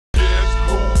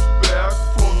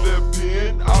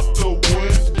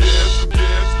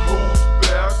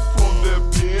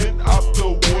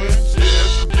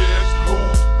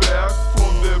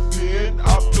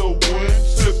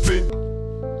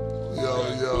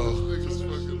I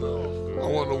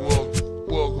want to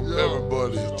welcome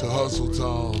everybody to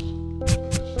Hustletown.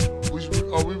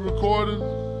 Are we recording?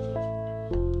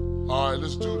 Alright,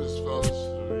 let's do this, fellas.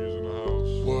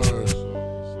 Word.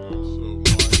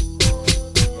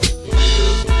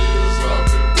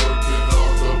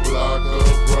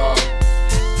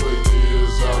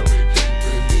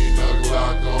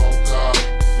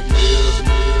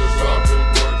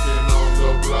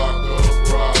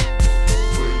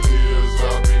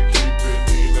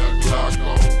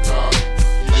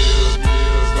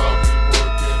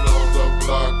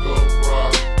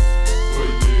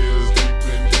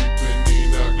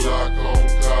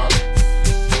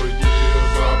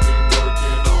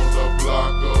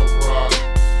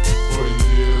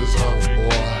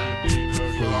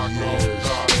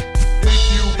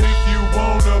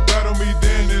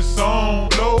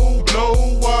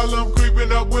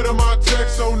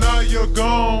 So now you're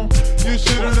gone. You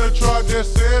shouldn't have tried that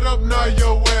setup. Now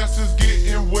your ass is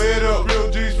getting wet up.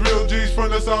 Real G's from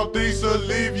the southeast will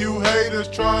leave you haters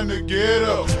trying to get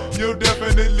up. You'll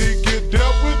definitely get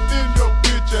dealt with, and your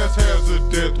bitch ass has a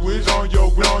death wish. On your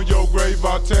grave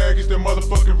I tag it's the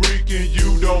motherfucking Rican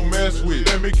you don't mess with.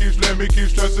 Let me keep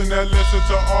stressing that lesson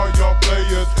to all y'all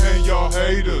players and y'all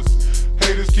haters.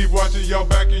 Haters keep watching y'all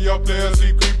back and y'all players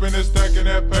keep creeping and stacking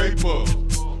that paper.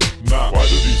 Nah, why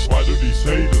do these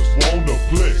haters wanna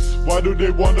flex? Why do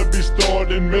they wanna be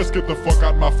starred and mess? Get the fuck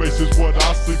out my face is what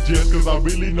I suggest, cause I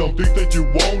really don't think that you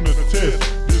wanna test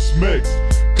this mix.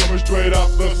 Coming straight out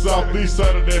the southeast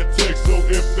side of that text. So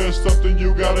if there's something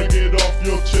you gotta get off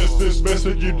your chest, it's best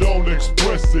that you don't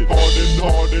express it.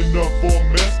 Hard enough for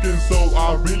Mexican, so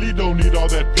I really don't need all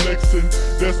that flexing.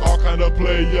 There's all kind of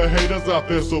player haters out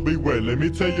there, so beware, let me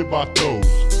tell you about those.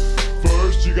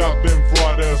 First you got them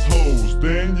fraud ass hoes,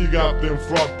 then you got them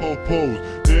fraud po-pos,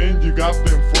 then you got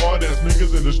them fraud ass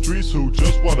niggas in the streets who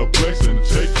just wanna flex and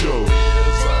take yours.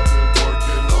 Years I've been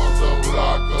working on the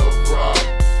block of rock.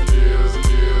 Years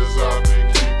I've been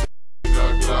keeping the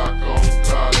Glock on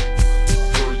cock.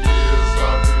 For years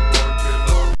I've been working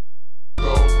on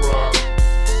the rock.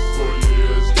 For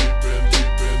years keeping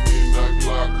the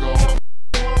Glock on.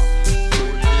 For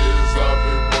years I've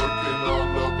been working on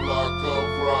the block of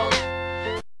rock.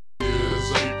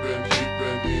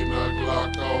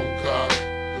 Glock on cock.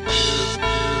 Years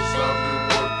I've been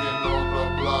working on the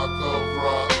block of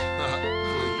rock.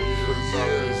 For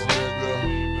years.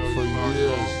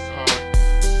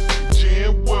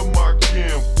 Gin with my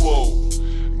kinfolk,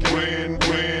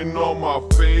 grin on my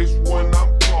face when I'm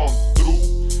come through.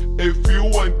 If you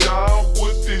ain't down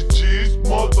with these G's,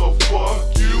 motherfuck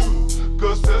you.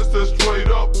 Cause that's the straight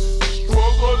up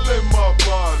struggle in my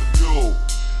body, yo.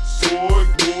 Boy,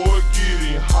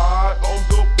 getting high on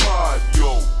the pod,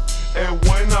 yo. And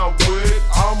when I wet,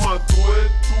 I'm a threat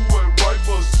to a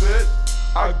rifle set.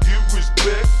 I give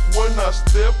respect when I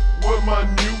step with my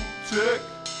new tech.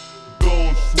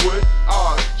 Don't sweat,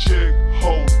 I check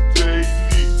hoes daily.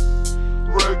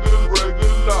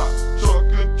 Regular,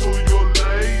 talking to your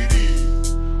lady.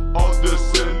 On the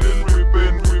ceiling,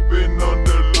 ripping on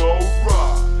the low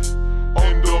ride.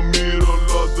 In the middle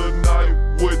of the night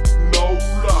with no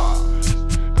lie.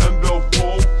 And the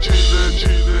folk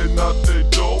chillin' out the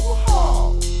door.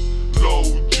 Low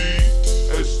G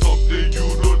is something you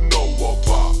don't know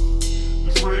about.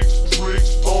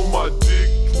 Tricks on my dick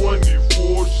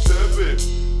 24/7.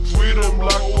 Treat them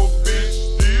like a bitch,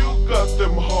 still got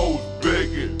them hoes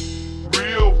begging.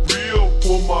 Real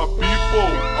for my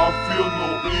people, I feel no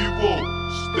evil.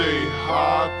 Stay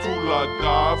high till I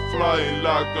die, flying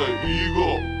like an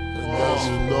eagle. As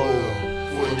you know,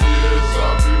 For years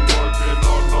I've been working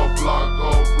on the block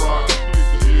of rock.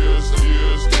 Years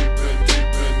keeping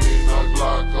in a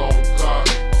Glock on cock.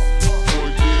 For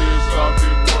years I've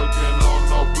been working on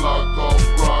the block of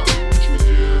rock.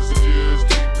 Years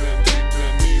keeping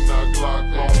in a Glock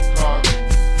on cock.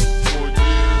 For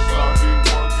years I've been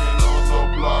working on the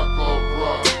block of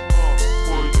rock.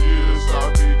 For years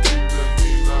I've been keeping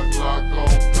in a Glock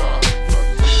on cock.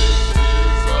 Years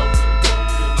I've been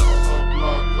working on the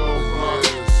block of rock.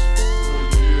 For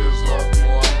years I've been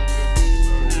working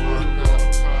on the block of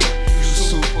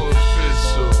cock.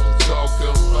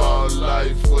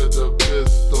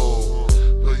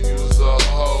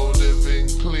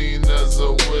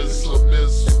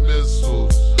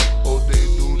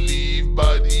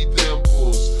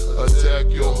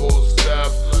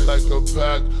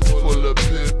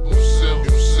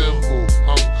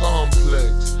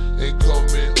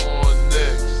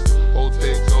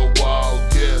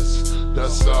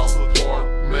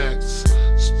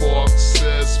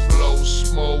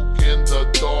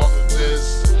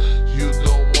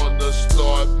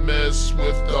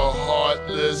 with the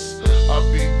heartless.